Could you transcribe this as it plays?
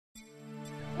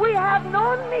have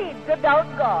no need to doubt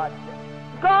God.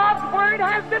 God's word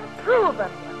has been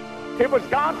proven. It was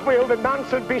God's will that none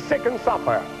should be sick and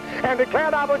suffer, and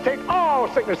declared, I will take all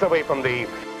sickness away from thee.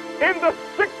 In the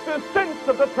strictest sense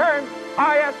of the term,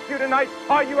 I ask you tonight,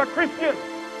 are you a Christian?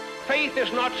 Faith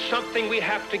is not something we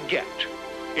have to get.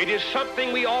 It is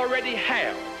something we already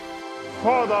have.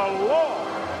 For the Lord,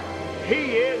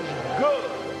 he is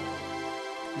good.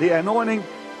 The anointing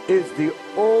is the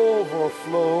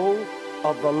overflow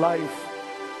of the life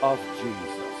of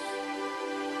Jesus.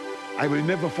 I will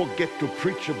never forget to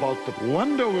preach about the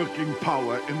wonder-working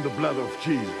power in the blood of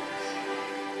Jesus.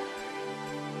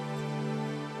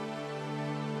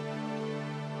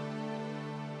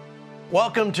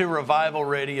 Welcome to Revival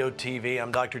Radio TV.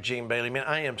 I'm Dr. Gene Bailey. Man,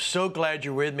 I am so glad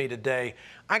you're with me today.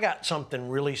 I got something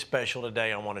really special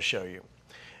today I want to show you.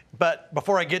 But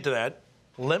before I get to that,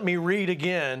 let me read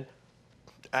again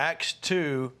Acts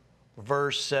 2,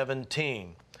 verse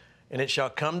 17. And it shall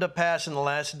come to pass in the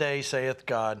last day, saith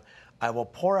God, I will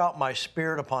pour out my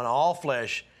spirit upon all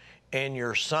flesh, and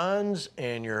your sons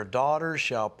and your daughters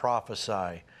shall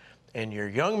prophesy, and your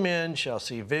young men shall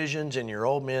see visions, and your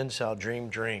old men shall dream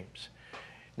dreams.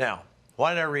 Now,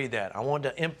 why did I read that? I wanted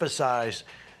to emphasize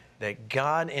that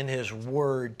God in His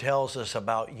Word tells us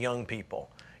about young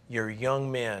people, your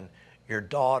young men, your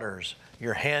daughters,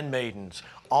 your handmaidens,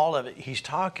 all of it. He's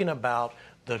talking about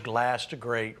the last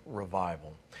great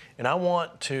revival. And I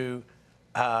want to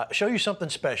show you something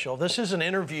special. This is an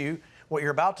interview. What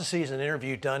you're about to see is an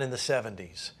interview done in the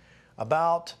 70s,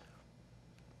 about,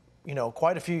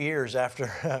 quite a few years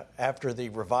after, after the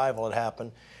revival had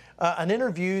happened. An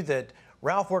interview that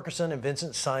Ralph Wilkerson and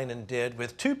Vincent Sinan did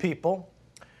with two people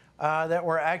that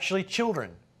were actually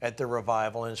children at the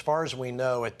revival. And as far as we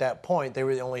know, at that point, they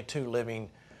were the only two living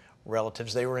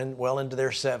relatives. They were well into their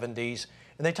 70s.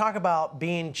 And they talk about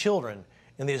being children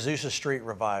in the Azusa Street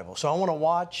Revival. So I want to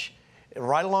watch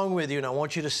right along with you, and I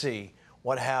want you to see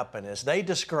what happened as they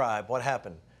describe what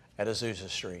happened at Azusa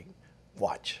Street.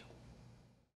 Watch.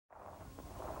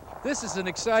 This is an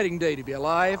exciting day to be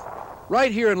alive,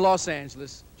 right here in Los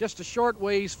Angeles, just a short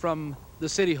ways from the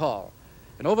City Hall.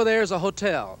 And over there is a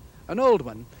hotel, an old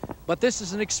one, but this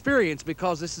is an experience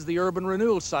because this is the urban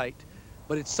renewal site,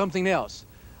 but it's something else.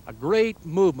 A great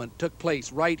movement took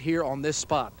place right here on this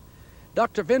spot.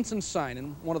 Dr. Vincent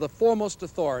Sinan, one of the foremost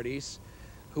authorities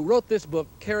who wrote this book,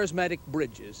 Charismatic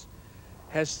Bridges,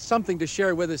 has something to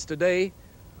share with us today.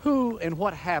 Who and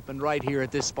what happened right here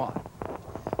at this spot?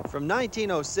 From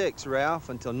 1906, Ralph,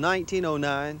 until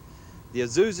 1909, the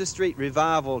Azusa Street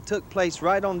Revival took place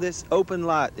right on this open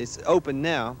lot. It's open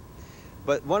now,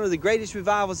 but one of the greatest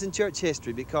revivals in church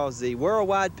history because the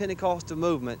worldwide Pentecostal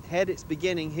movement had its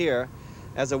beginning here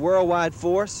as a worldwide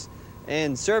force,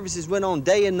 and services went on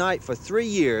day and night for 3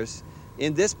 years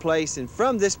in this place, and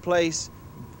from this place,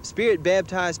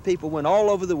 Spirit-baptized people went all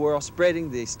over the world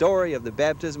spreading the story of the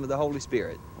baptism of the Holy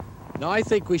Spirit. Now, I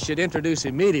think we should introduce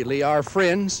immediately our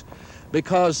friends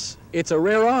because it's a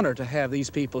rare honor to have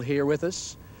these people here with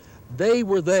us. They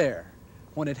were there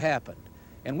when it happened.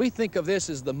 And we think of this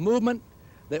as the movement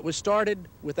that was started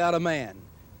without a man.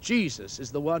 Jesus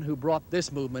is the one who brought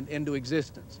this movement into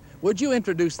existence. Would you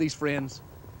introduce these friends?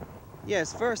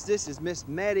 Yes, first this is Miss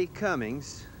Maddie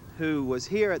Cummings, who was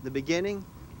here at the beginning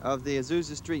of the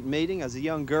Azusa Street meeting as a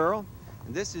young girl.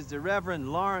 And this is the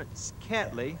Reverend Lawrence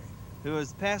Catley, who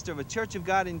is pastor of a Church of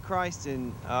God in Christ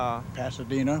in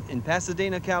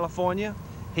Pasadena, California.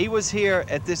 He was here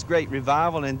at this great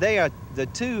revival, and they are the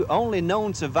two only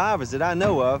known survivors that I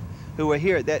know of who were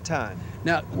here at that time.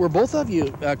 Now, were both of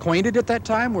you acquainted at that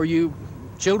time? Were you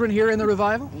children here in the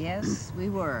revival? Yes, we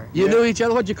were. You knew each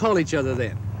other? What'd you call each other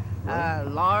then?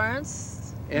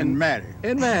 Lawrence. And Maddie.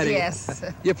 And Maddie. Yes.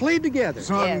 You played together.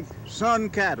 Son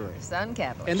Catley. Son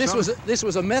Catley. And this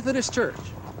was a Methodist church.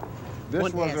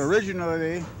 This was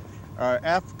originally an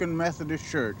African Methodist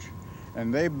church,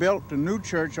 and they built a new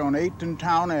church on 8th and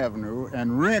Town Avenue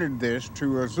and rented this to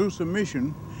Azusa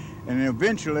Mission, and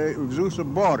eventually Azusa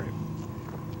bought it.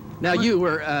 Now you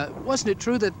were, wasn't it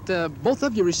true that both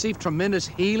of you received tremendous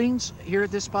healings here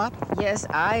at this spot? Yes,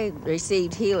 I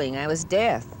received healing. I was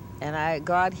deaf, and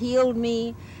God healed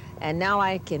me, and now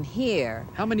I can hear.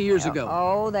 How many years ago?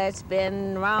 Oh, that's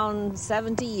been around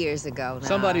 70 years ago now.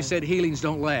 Somebody said healings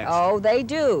don't last. Oh, they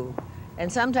do.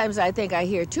 And sometimes I think I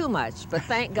hear too much, but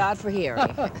thank God for hearing.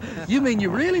 You mean you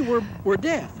really were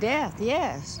deaf? Deaf,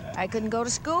 yes. I couldn't go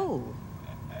to school.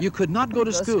 You could not go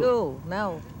to school?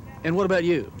 No. And what about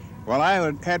you? Well,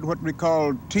 I had what we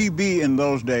called TB in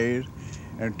those days,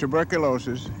 and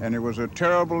tuberculosis, and it was a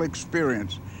terrible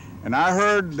experience. And I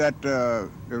heard that there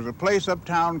was a place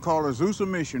uptown called Azusa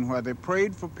Mission where they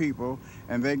prayed for people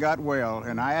and they got well.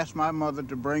 And I asked my mother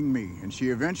to bring me, and she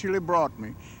eventually brought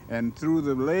me. And through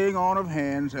the laying on of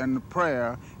hands and the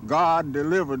prayer, God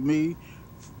delivered me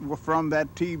from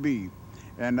that TB.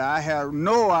 And I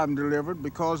know I'm delivered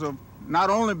because of, not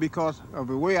only because of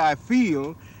the way I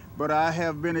feel, but I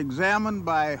have been examined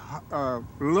by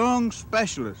lung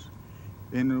specialists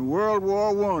in World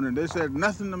War I, and they said,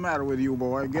 nothing the matter with you,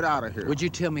 boy, get out of here. Would you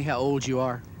tell me how old you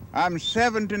are? I'm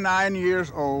 79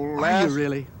 years old. Are you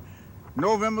really?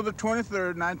 November the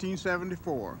 23rd,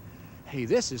 1974. Hey,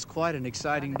 this is quite an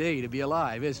exciting day to be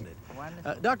alive, isn't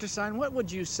it? Dr. Stein, what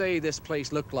would you say this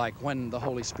place looked like when the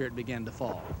Holy Spirit began to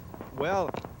fall? Well,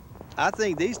 I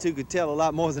think these two could tell a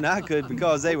lot more than I could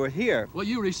because they were here. Well,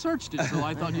 you researched it, so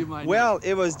I thought you might Well, know.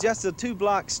 it was just a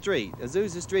 2-block street.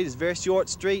 Azusa Street is a very short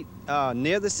street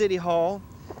near the City Hall.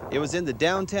 It was in the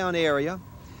downtown area.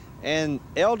 And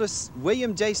Elder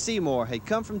William J. Seymour had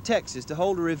come from Texas to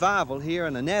hold a revival here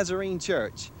in a Nazarene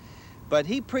church. But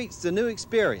he preached a new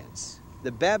experience,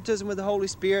 the baptism with the Holy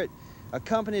Spirit,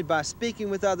 accompanied by speaking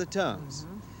with other tongues.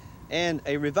 And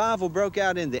a revival broke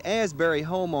out in the Asbury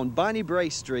home on Bonnie Bray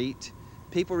Street.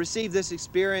 People received this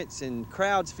experience and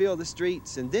crowds filled the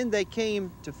streets. And then they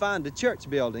came to find a church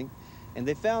building, and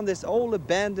they found this old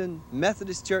abandoned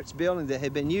Methodist church building that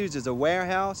had been used as a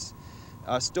warehouse,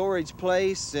 a storage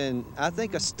place, and I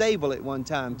think a stable at one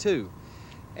time too.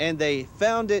 And they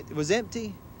found it was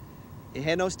empty. It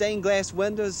had no stained glass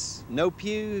windows, no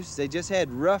pews. They just had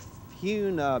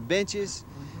rough-hewn benches.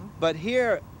 But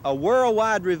here, a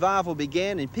worldwide revival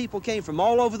began, and people came from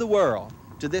all over the world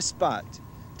to this spot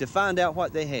to find out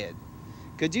what they had.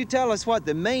 Could you tell us what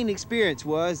the main experience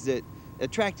was that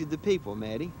attracted the people,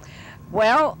 Maddie?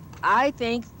 Well, I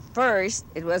think first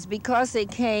it was because they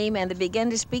came and they began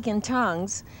to speak in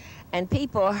tongues, and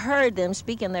people heard them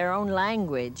speak in their own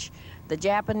language. The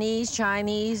Japanese,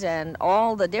 Chinese, and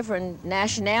all the different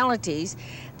nationalities,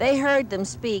 they heard them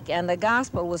speak, and the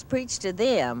gospel was preached to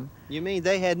them. You mean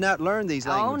they had not learned these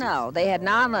languages? Oh, no, they had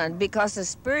not learned, because the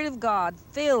Spirit of God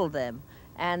filled them,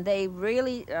 and they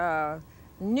really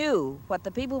knew what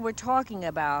the people were talking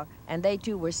about, and they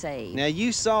too were saved. Now,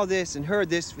 you saw this and heard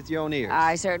this with your own ears.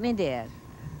 I certainly did.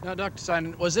 Now, Dr.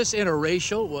 Stein, was this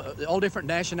interracial, all different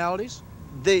nationalities?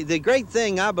 The great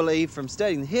thing, I believe, from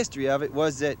studying the history of it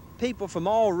was that people from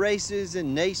all races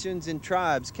and nations and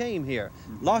tribes came here.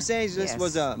 Los Angeles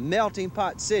was a melting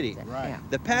pot city. Right. Yeah.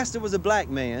 The pastor was a black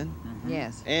man.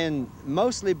 Yes. And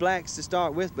mostly blacks to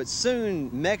start with, but soon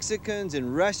Mexicans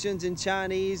and Russians and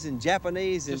Chinese and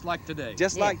Japanese. Just like today.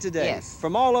 Just like today. Yes.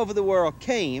 From all over the world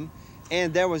came,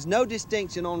 and there was no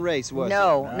distinction on race, was there?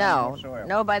 No.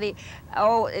 Nobody.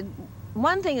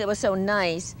 One thing that was so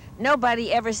nice,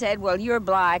 nobody ever said, well, you're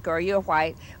black or you're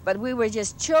white, but we were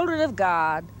just children of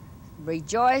God,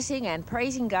 rejoicing and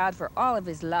praising God for all of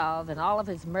his love and all of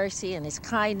his mercy and his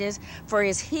kindness, for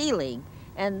his healing,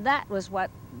 and that was what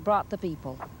brought the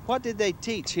people. What did they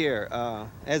teach here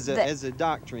as a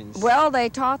doctrines? Well, they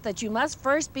taught that you must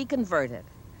first be converted,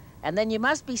 and then you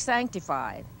must be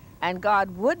sanctified, and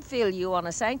God would fill you on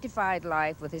a sanctified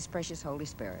life with his precious Holy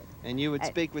Spirit. And you would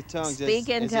speak with tongues speak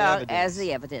in tongues as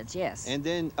the evidence, yes. And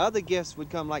then other gifts would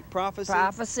come, like prophecy?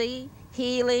 Prophecy,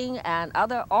 healing, and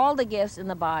all the gifts in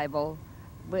the Bible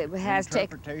has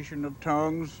interpretation of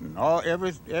tongues, and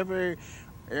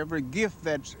every gift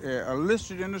that's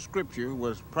listed in the scripture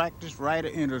was practiced right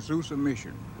in Azusa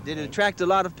Mission. Did it attract a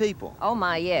lot of people? Oh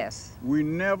my, yes. We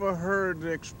never heard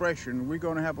the expression, we're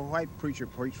going to have a white preacher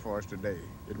preach for us today.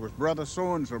 It was Brother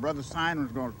so-and-so, Brother Simon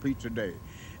was going to preach today.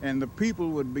 And the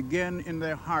people would begin in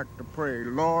their heart to pray,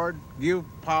 Lord, give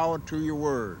power to your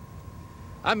word.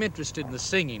 I'm interested in the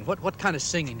singing. What kind of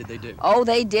singing did they do? Oh,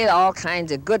 they did all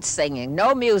kinds of good singing.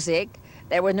 No music.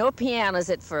 There were no pianos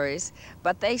at first,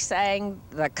 but they sang,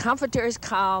 "The Comforters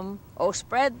come, oh,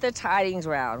 spread the tidings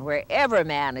round, wherever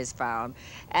man is found,"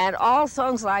 and all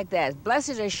songs like that,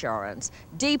 "Blessed Assurance,"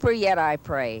 "Deeper Yet I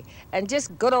Pray," and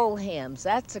just good old hymns.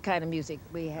 That's the kind of music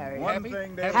we heard. One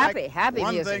thing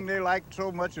they liked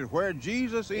so much is where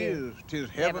Jesus is, 'tis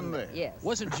heaven there. Yes.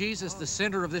 Wasn't Jesus the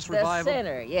center of this The revival?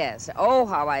 center, yes. Oh,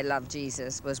 how I love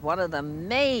Jesus was one of the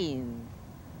main.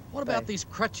 What about these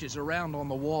crutches around on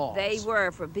the walls? They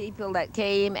were for people that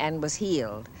came and was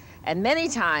healed. And many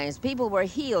times people were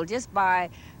healed just by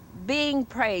being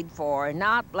prayed for,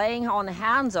 not laying on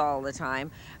hands all the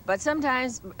time. But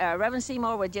sometimes Reverend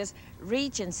Seymour would just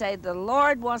reach and say, the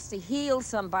Lord wants to heal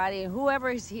somebody, and whoever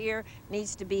is here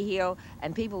needs to be healed.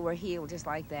 And people were healed just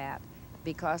like that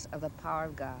because of the power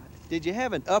of God. Did you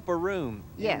have an upper room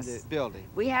in the building?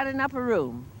 We had an upper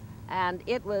room, and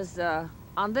it was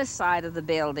on this side of the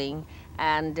building,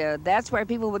 and that's where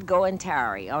people would go and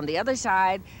tarry. On the other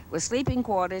side was sleeping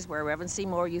quarters where Reverend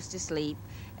Seymour used to sleep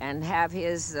and have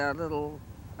his little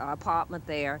apartment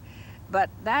there. But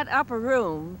that upper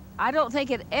room, I don't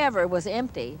think it ever was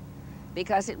empty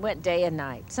because it went day and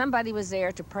night. Somebody was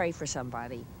there to pray for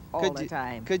somebody all the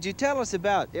time. Could you tell us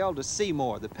about Elder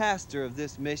Seymour, the pastor of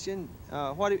this mission?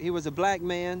 He was a black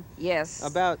man. Yes.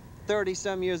 About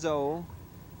 30-some years old,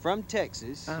 from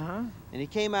Texas. And he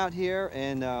came out here,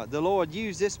 and the Lord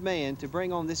used this man to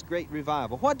bring on this great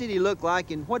revival. What did he look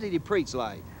like, and what did he preach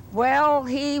like? Well,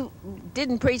 he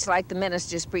didn't preach like the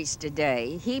ministers preach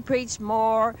today. He preached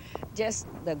more just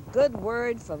the good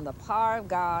word from the power of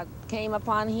God came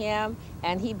upon him,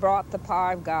 and he brought the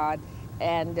power of God,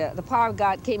 and the power of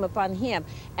God came upon him,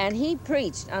 and he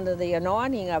preached under the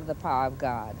anointing of the power of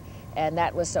God, and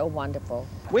that was so wonderful.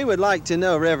 We would like to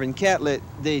know, Reverend Catlett,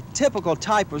 the typical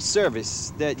type of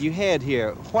service that you had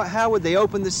here. How would they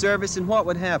open the service, and what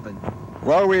would happen?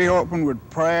 Well, we opened with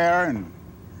prayer, and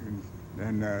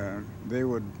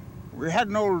we had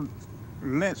no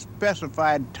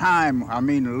specified time,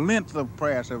 length of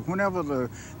prayer. So whenever the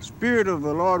Spirit of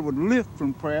the Lord would lift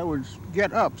from prayer, we'd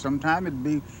get up. Sometimes it'd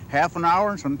be half an hour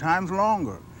and sometimes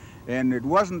longer. And it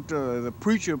wasn't the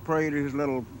preacher prayed his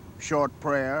little short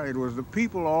prayer. It was the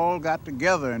people all got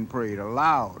together and prayed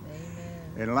aloud.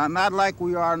 Amen. And not like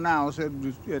we are now,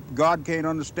 said God can't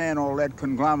understand all that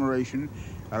conglomeration.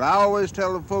 And I always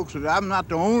tell the folks that I'm not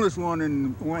the only one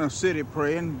in a city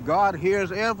praying. God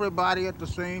hears everybody at the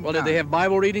same time. Well, did they have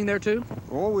Bible reading there too?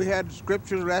 Oh, we had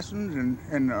scripture lessons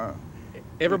and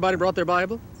everybody brought their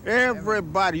Bible?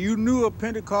 Everybody. You knew a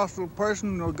Pentecostal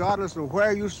person regardless of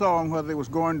where you saw them, whether they was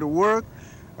going to work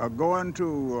or going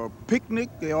to a picnic,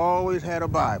 they always had a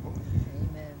Bible.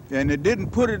 Amen. And they didn't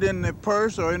put it in their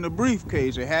purse or in the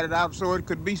briefcase. They had it out so it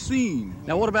could be seen.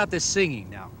 Now, what about this singing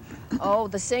now? Oh,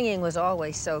 the singing was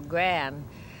always so grand.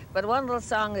 But one little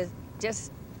song is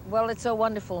just, well, it's so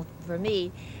wonderful for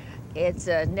me. It's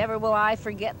Never Will I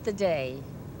Forget the Day.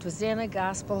 'Twas in a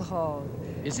gospel hall.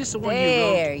 Is this the one you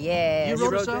wrote? There, yes. You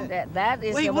wrote a song? That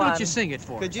is the one. Why don't you sing it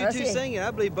for us? Could you two sing it?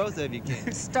 I believe both of you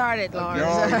can. Start it,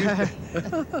 Lawrence.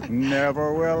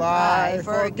 Never will I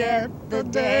forget the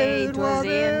day 'twas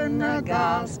in the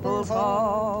gospel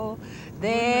hall.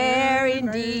 There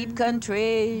in deep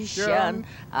contrition,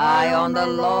 I on the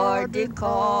Lord did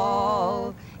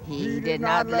call. He did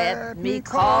not let me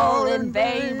call in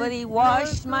vain, but he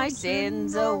washed my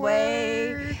sins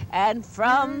away. And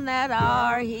from that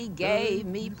hour he gave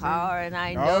me power, and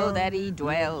I know that he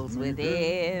dwells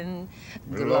within.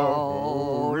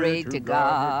 Glory to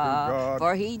God,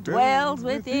 for he dwells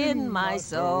within my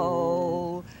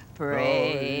soul.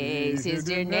 Praise his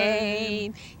dear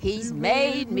name, he's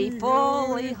made me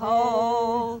fully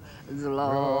whole.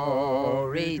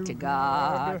 Glory to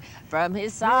God, from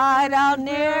his side I'll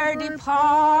ne'er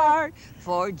depart.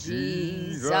 For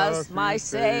Jesus, my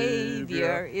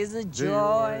Savior, is the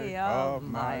joy of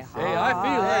my heart. Hey, I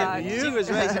feel that. She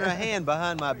was raising her hand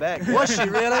behind my back. Was she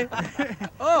really?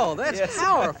 Oh, that's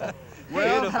powerful.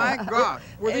 Well, thank God.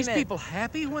 Were these people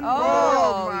happy when?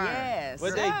 Oh, yes.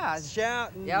 Would they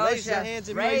shout and raise their hands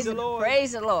and praise the Lord?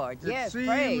 Praise the Lord. Yes,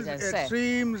 praise. It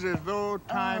seems as though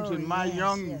times in my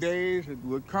young days it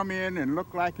would come in and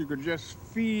look like you could just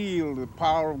feel the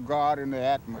power of God in the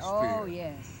atmosphere. Oh,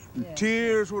 yes. And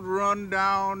tears would run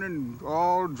down and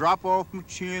all drop off my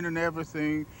chin and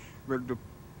everything. But the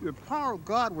power of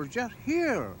God was just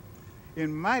here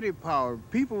in mighty power.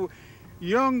 People,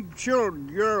 young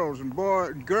children, girls and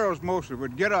boys, girls mostly,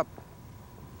 would get up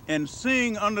and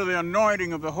sing under the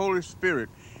anointing of the Holy Spirit.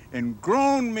 And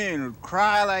grown men would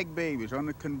cry like babies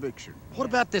under conviction. What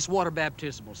about this water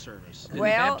baptismal service? Did you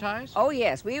Well, baptize? oh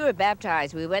yes, we were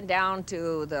baptized. We went down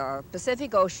to the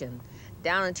Pacific Ocean,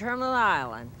 down in Terminal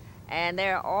Island, and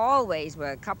there always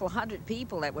were a couple hundred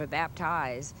people that were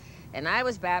baptized. And I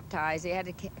was baptized. They had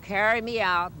to carry me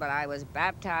out, but I was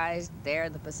baptized there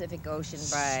in the Pacific Ocean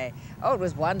by, it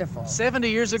was wonderful. 70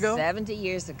 years ago? 70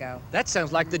 years ago. That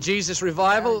sounds like the Jesus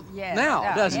Revival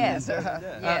now, doesn't yes, it?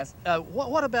 Yes.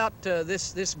 What about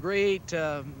this great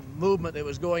movement that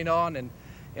was going on,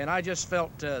 and I just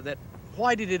felt that,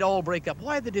 why did it all break up?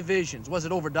 Why the divisions? Was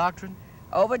it over doctrine?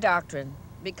 Over doctrine,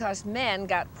 because men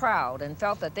got proud and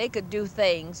felt that they could do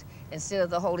things instead of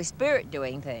the Holy Spirit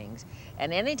doing things.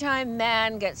 And anytime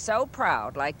man gets so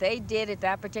proud, like they did at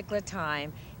that particular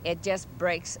time, it just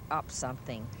breaks up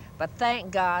something. But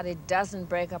thank God it doesn't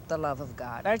break up the love of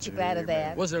God. Aren't you glad of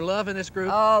that? Was there love in this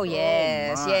group? Oh,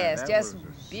 yes, my, yes, just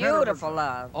beautiful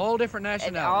love. All different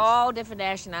nationalities? And all different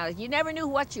nationalities. You never knew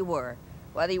what you were.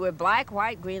 whether you were black,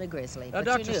 white, green, or grizzly. Now,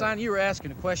 Dr. Stein, you were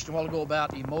asking a question a while ago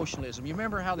about emotionalism. You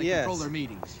remember how they control their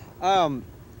meetings?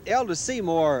 Elder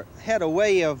Seymour had a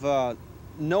way of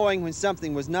knowing when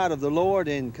something was not of the Lord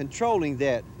and controlling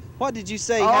that. What did you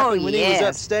say happened when he was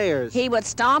upstairs? He would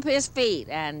stomp his feet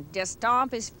and just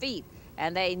stomp his feet,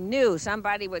 and they knew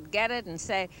somebody would get it and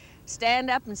say, stand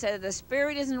up and say, the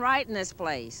spirit isn't right in this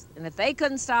place. And if they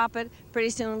couldn't stop it, pretty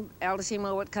soon Elder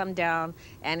Seymour would come down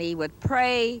and he would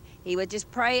pray. He would just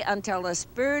pray until the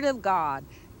Spirit of God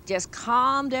just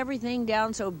calmed everything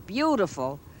down so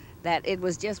beautiful that it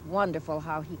was just wonderful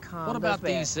how he calmed. What about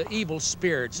these evil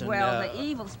spirits? Well, the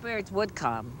evil spirits would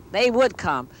come. They would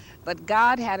come. But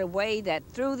God had a way that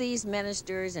through these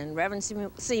ministers and Reverend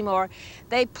Seymour,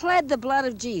 they pled the blood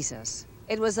of Jesus.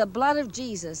 It was the blood of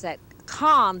Jesus that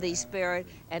calmed these spirits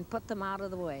and put them out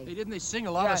of the way. Hey, didn't they sing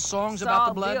a lot of songs about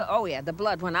the blood? Oh, yeah, the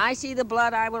blood. When I see the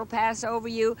blood, I will pass over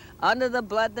you. Under the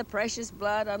blood, the precious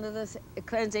blood, under the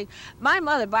cleansing. My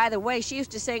mother, by the way, she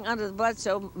used to sing under the blood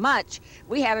so much,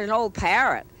 we had an old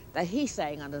parrot that he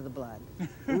sang under the blood.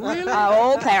 Really? An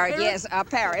old parrot, yes, a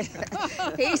parrot.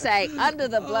 He sang under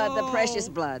the blood, the precious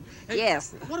blood. Hey,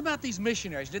 yes. What about these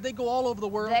missionaries? Did they go all over the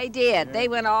world? They did. Yeah. They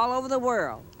went all over the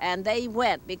world. And they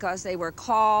went because they were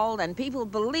called, and people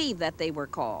believed that they were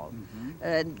called.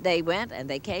 They went and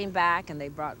they came back and they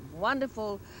brought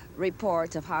wonderful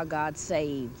reports of how God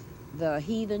saved the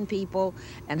heathen people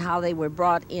and how they were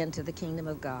brought into the kingdom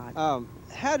of God.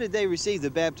 How did they receive the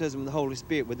baptism of the Holy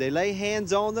Spirit? Would they lay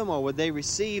hands on them, or would they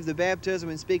receive the baptism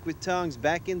and speak with tongues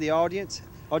back in the audience?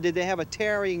 Or did they have a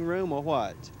tarrying room, or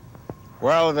what?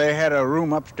 Well, they had a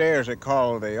room upstairs they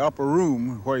called the upper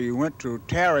room where you went to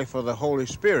tarry for the Holy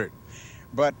Spirit.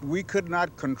 But we could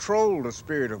not control the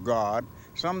Spirit of God.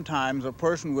 Sometimes a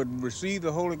person would receive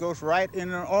the Holy Ghost right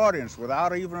in an audience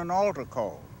without even an altar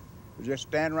call. Just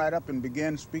stand right up and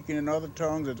begin speaking in other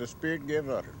tongues as the Spirit gave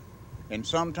utterance. And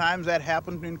sometimes that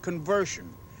happened in conversion.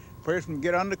 A person would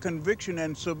get under conviction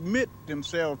and submit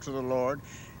themselves to the Lord.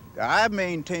 I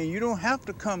maintain you don't have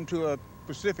to come to a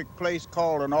specific place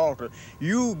called an altar.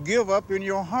 You give up in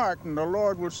your heart and the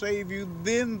Lord will save you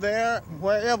then, there,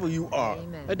 wherever you are.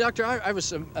 Amen. Doctor, I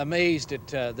was amazed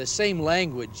that the same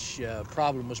language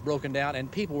problem was broken down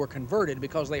and people were converted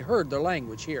because they heard their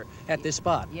language here at this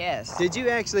spot. Yes. Did you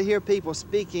actually hear people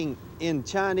speaking in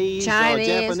Chinese or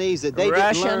Japanese that they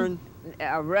Russian, didn't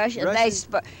learn? Russian.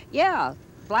 Yeah,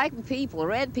 black people,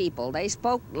 red people, they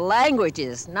spoke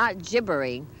languages, not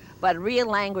gibbering, but real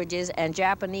languages, and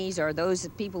Japanese, or those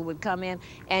that people would come in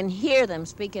and hear them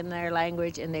speak in their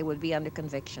language and they would be under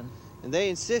conviction. And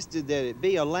they insisted that it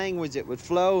be a language that would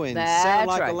flow and sound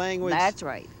like a language. That's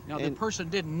right. Now, the person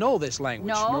didn't know this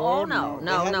language. No.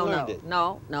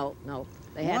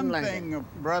 They hadn't learned it. One thing,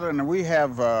 brother, and we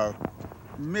have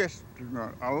missed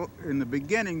in the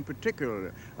beginning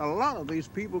particularly, a lot of these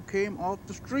people came off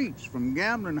the streets from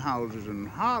gambling houses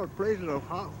and places of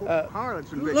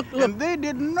harlots and they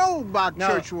didn't know about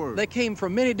church work. They came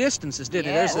from many distances,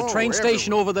 didn't they? Yes. There's a train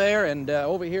station over there, and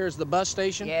over here is the bus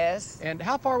station. Yes. And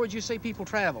how far would you say people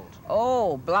traveled?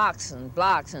 Oh, blocks and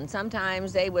blocks, and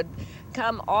sometimes they would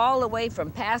come all the way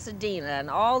from Pasadena and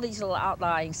all these little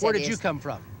outlying cities. Where did you come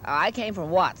from? I came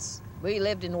from Watts. We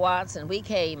lived in Watts, and we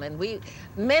came, and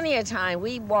many a time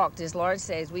we walked, as Lord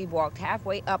says, we walked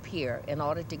halfway up here in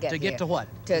order to get here. To get to what?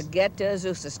 To get to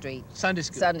Azusa Street. Sunday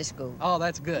school. Sunday school. Oh,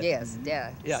 that's good. Yes,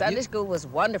 yeah. Sunday school was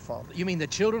wonderful. You mean the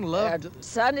children loved?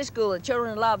 Sunday school, the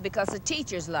children loved because the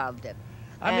teachers loved it.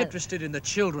 I'm interested in the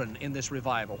children in this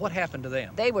revival. What happened to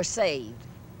them? They were saved.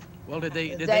 Well,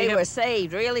 they were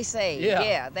saved, really saved.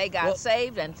 Yeah, they got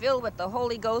saved and filled with the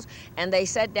Holy Ghost, and they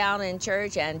sat down in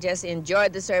church and just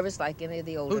enjoyed the service like any of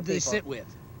the older people. Who did they sit with?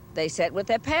 They sat with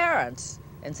their parents,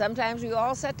 and sometimes we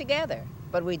all sat together,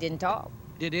 but we didn't talk.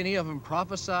 Did any of them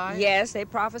prophesy? Yes, they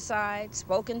prophesied,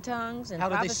 spoke in tongues, and How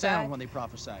did they sound when they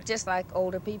prophesied? Just like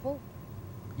older people.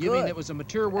 You mean it was a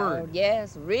mature word?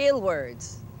 Yes, real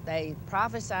words. They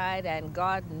prophesied, and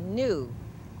God knew.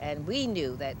 And we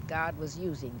knew that God was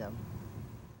using them.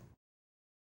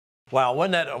 Wow,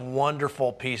 wasn't that a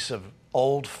wonderful piece of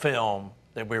old film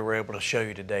that we were able to show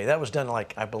you today? That was done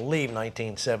like, I believe,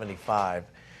 1975.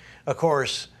 Of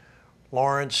course,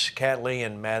 Lawrence, Catley,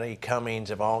 and Maddie Cummings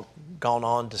have all gone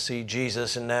on to see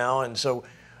Jesus and so,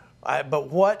 but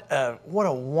what a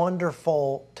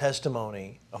wonderful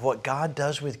testimony of what God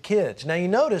does with kids. Now, you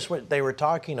notice what they were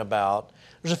talking about.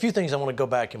 There's a few things I want to go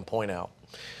back and point out.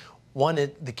 One,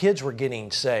 the kids were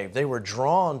getting saved. They were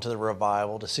drawn to the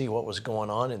revival to see what was going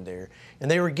on in there. And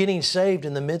they were getting saved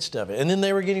in the midst of it. And then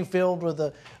they were getting filled with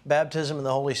the baptism of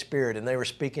the Holy Spirit, and they were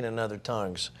speaking in other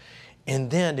tongues.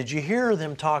 And then, did you hear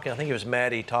them talking? I think it was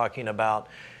Maddie talking about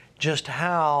just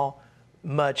how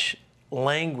much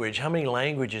language, how many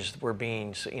languages were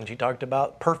being, and she talked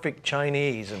about perfect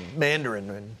Chinese and Mandarin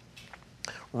and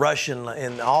Russian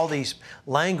and all these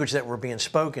languages that were being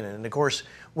spoken. And of course,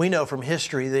 we know from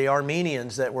history, the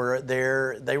Armenians that were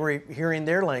there, they were hearing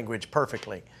their language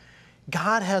perfectly.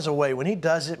 God has a way. When He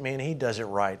does it, man, He does it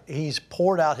right. He's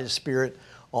poured out His Spirit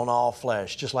on all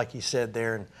flesh, just like He said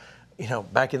there, and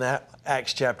back in that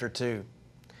Acts chapter 2.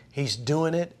 He's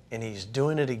doing it, and He's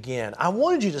doing it again. I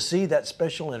wanted you to see that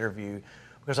special interview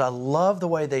because I love the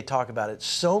way they talk about it.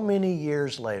 So many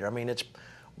years later, I mean, it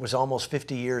was almost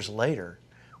 50 years later,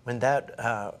 when that,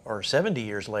 or 70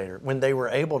 years later, when they were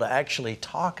able to actually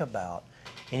talk about,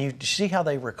 and you see how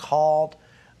they recalled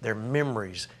their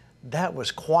memories. That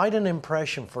was quite an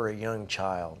impression for a young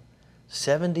child.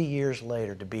 70 years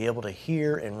later, to be able to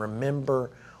hear and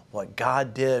remember what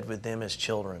God did with them as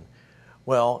children.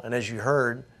 Well, and as you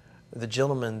heard, the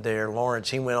gentleman there, Lawrence,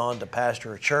 he went on to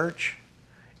pastor a church,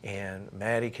 and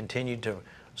Maddie continued to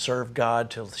serve God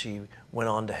till she went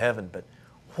on to heaven. But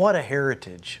what a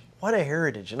heritage. What a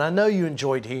heritage. And I know you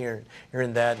enjoyed hearing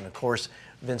that. And of course,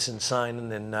 Vincent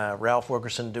Simon and Ralph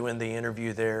Wilkerson doing the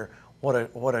interview there.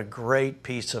 What a great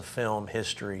piece of film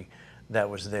history that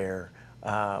was there,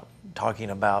 talking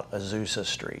about Azusa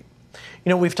Street.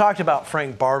 We've talked about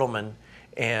Frank Bartleman,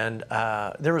 and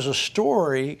there was a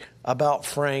story about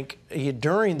Frank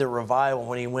during the revival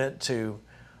when he went to,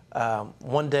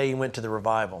 one day he went to the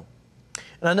revival.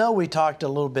 And I know we talked a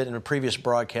little bit in a previous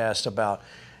broadcast about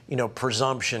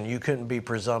presumption. You couldn't be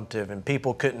presumptive, and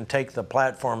people couldn't take the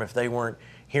platform if they weren't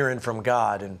hearing from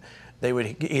God. And they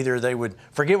would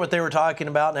forget what they were talking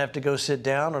about and have to go sit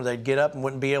down, or they'd get up and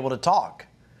wouldn't be able to talk.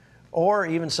 Or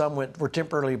even some were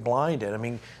temporarily blinded. I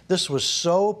mean, this was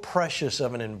so precious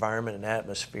of an environment and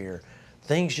atmosphere.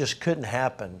 Things just couldn't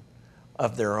happen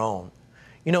of their own.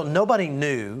 Nobody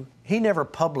knew. He never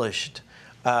published,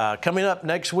 coming up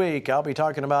next week, I'll be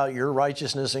talking about your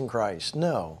righteousness in Christ.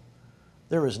 No.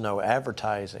 There was no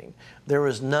advertising. There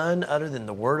was none other than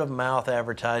the word of mouth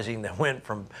advertising that went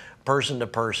from person to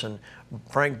person.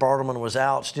 Frank Bartleman was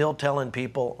out still telling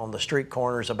people on the street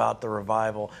corners about the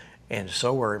revival, and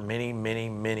so were many, many,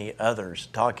 many others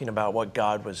talking about what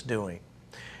God was doing.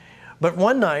 But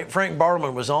one night, Frank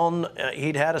Bartleman was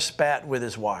he'd had a spat with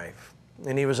his wife,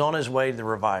 and he was on his way to the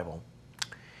revival.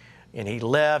 And he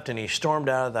left and he stormed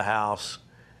out of the house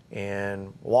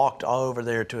and walked all over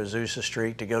there to Azusa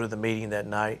Street to go to the meeting that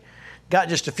night. Got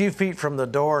just a few feet from the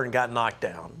door and got knocked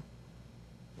down.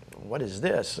 What is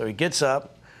this? So he gets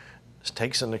up,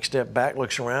 takes a next step back,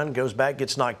 looks around, goes back,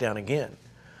 gets knocked down again.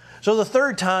 So the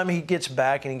third time he gets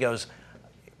back and he goes,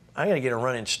 I got to get a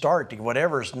running start to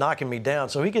whatever's knocking me down.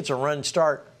 So he gets a running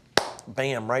start,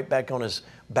 bam, right back on his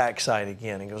backside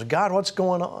again. He goes, God, what's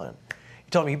going on?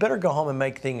 He told me, you better go home and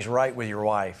make things right with your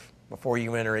wife before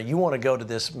you enter it. You want to go to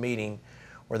this meeting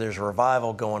where there's a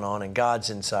revival going on and God's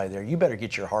inside there. You better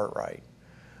get your heart right.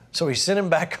 So he sent him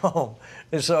back home.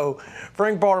 And so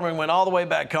Frank Bartleman went all the way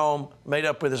back home, made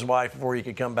up with his wife before he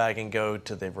could come back and go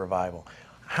to the revival.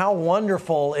 How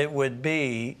wonderful it would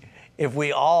be if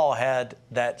we all had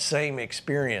that same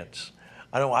experience.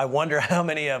 I wonder how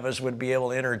many of us would be able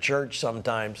to enter a church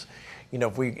sometimes,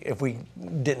 if we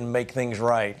didn't make things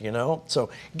right, So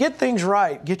get things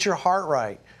right, get your heart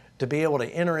right to be able to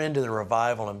enter into the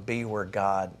revival and be where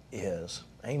God is.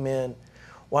 Amen.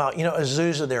 Wow,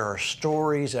 Azusa, there are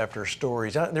stories after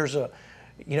stories.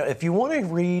 If you want to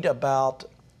read about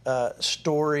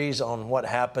stories on what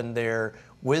happened there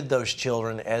with those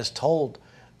children as told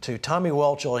to Tommy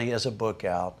Welchel, he has a book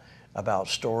out about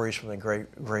stories from the great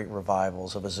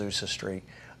revivals of Azusa Street.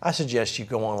 I suggest you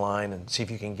go online and see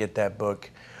if you can get that book.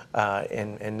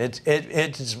 And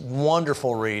it's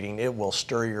wonderful reading. It will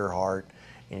stir your heart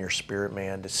and your spirit,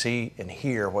 man, to see and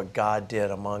hear what God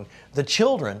did among the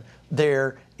children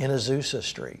there in Azusa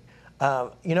Street.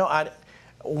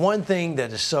 One thing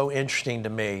that is so interesting to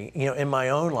me, in my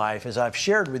own life, as I've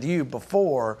shared with you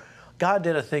before, God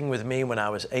did a thing with me when I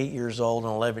was 8 years old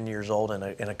and 11 years old in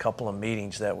a couple of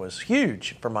meetings that was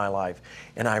huge for my life.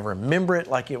 And I remember it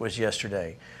like it was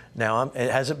yesterday. Now, it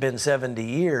hasn't been 70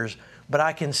 years, but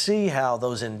I can see how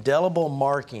those indelible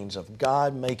markings of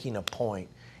God making a point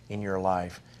in your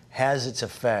life has its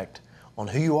effect on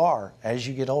who you are as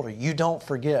you get older. You don't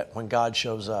forget when God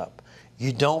shows up.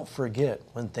 You don't forget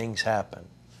when things happen.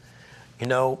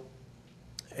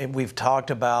 And we've talked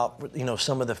about,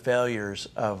 some of the failures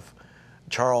of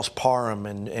Charles Parham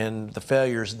and the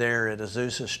failures there at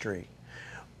Azusa Street.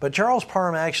 But Charles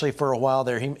Parham actually, for a while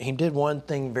there, he did one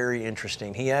thing very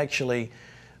interesting. He actually,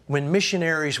 when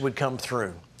missionaries would come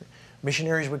through,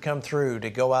 missionaries would come through to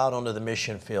go out onto the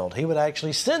mission field, he would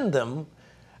actually send them,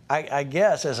 I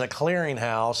guess, as a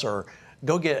clearinghouse, or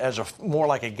go get as more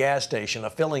like a gas station, a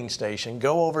filling station,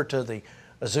 go over to the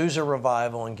Azusa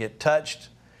Revival and get touched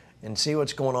and see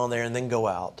what's going on there, and then go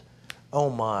out. Oh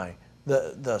my,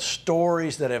 the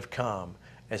stories that have come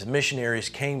as missionaries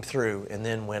came through and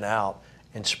then went out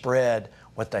and spread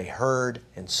what they heard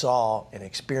and saw and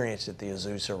experienced at the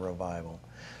Azusa Revival.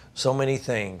 So many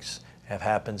things have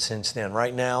happened since then.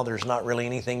 Right now, there's not really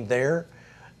anything there.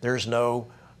 There's no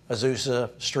Azusa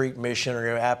Street Mission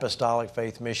or Apostolic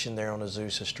Faith Mission there on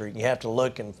Azusa Street. You have to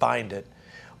look and find it.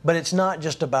 But it's not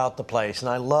just about the place. And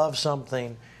I love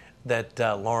something that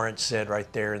Lawrence said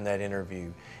right there in that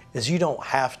interview, is you don't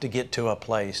have to get to a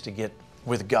place to get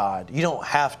with God. You don't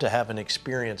have to have an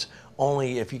experience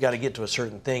only if you got to get to a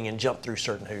certain thing and jump through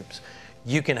certain hoops.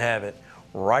 You can have it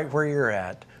right where you're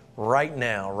at, right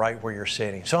now, right where you're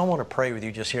sitting. So I want to pray with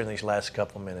you just here in these last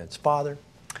couple minutes. Father,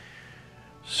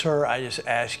 sir, I just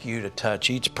ask you to touch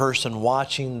each person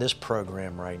watching this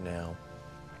program right now.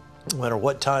 No matter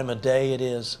what time of day it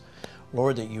is,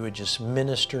 Lord, that you would just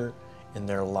minister in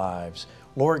their lives.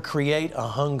 Lord, create a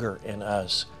hunger in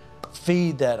us.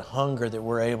 Feed that hunger that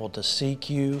we're able to seek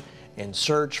you and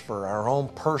search for our own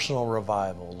personal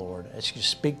revival, Lord, as you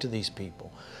speak to these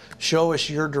people. Show us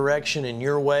your direction and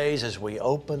your ways as we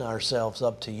open ourselves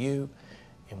up to you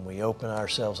and we open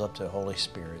ourselves up to the Holy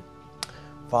Spirit.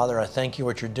 Father, I thank you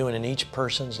what you're doing in each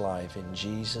person's life. In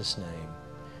Jesus' name,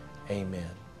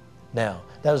 amen. Now,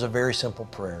 that was a very simple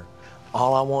prayer.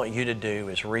 All I want you to do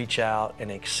is reach out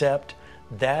and accept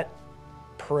that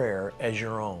prayer as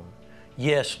your own.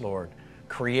 Yes, Lord,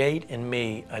 create in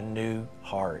me a new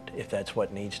heart, if that's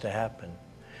what needs to happen.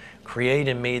 Create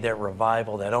in me that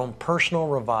revival, that own personal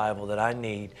revival that I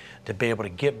need to be able to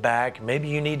get back. Maybe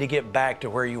you need to get back to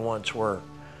where you once were.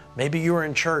 Maybe you were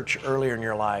in church earlier in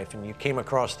your life and you came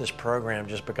across this program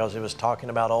just because it was talking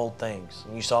about old things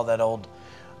and you saw that old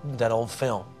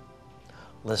film.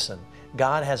 Listen,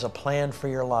 God has a plan for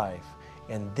your life,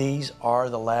 and these are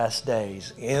the last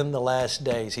days. In the last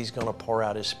days, He's going to pour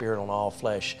out His Spirit on all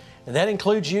flesh, and that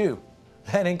includes you.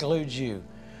 That includes you.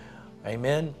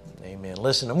 Amen? Amen.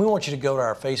 Listen, and we want you to go to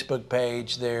our Facebook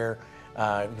page there.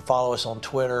 You can follow us on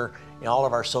Twitter and all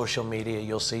of our social media.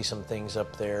 You'll see some things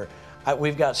up there.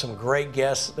 We've got some great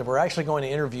guests that we're actually going to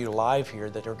interview live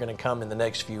here that are going to come in the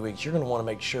next few weeks. You're going to want to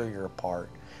make sure you're a part.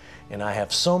 And I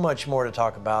have so much more to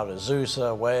talk about.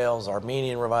 Azusa, Wales,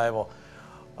 Armenian Revival.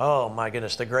 Oh my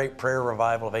goodness, the Great Prayer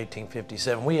Revival of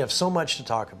 1857. We have so much to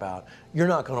talk about. You're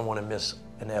not going to want to miss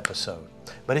an episode.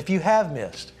 But if you have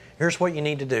missed, here's what you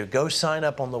need to do. Go sign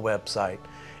up on the website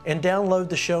and download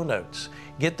the show notes.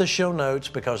 Get the show notes,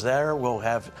 because there we'll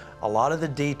have a lot of the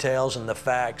details and the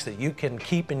facts that you can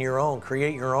keep in your own,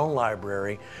 create your own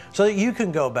library so that you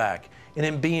can go back and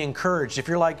then be encouraged. If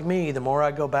you're like me, the more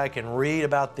I go back and read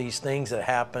about these things that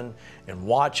happen and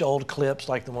watch old clips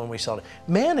like the one we saw,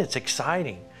 man, it's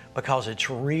exciting because it's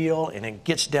real and it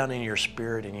gets down in your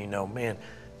spirit and you know, man,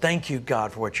 thank you,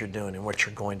 God, for what you're doing and what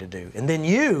you're going to do. And then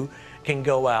you can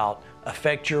go out,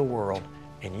 affect your world,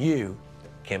 and you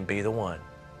can be the one.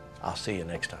 I'll see you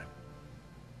next time.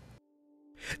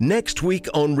 Next week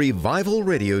on Revival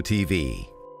Radio TV.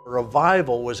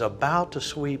 Revival was about to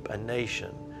sweep a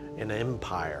nation, an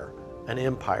empire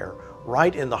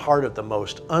right in the heart of the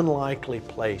most unlikely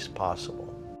place possible.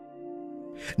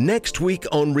 Next week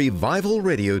on Revival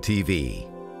Radio TV.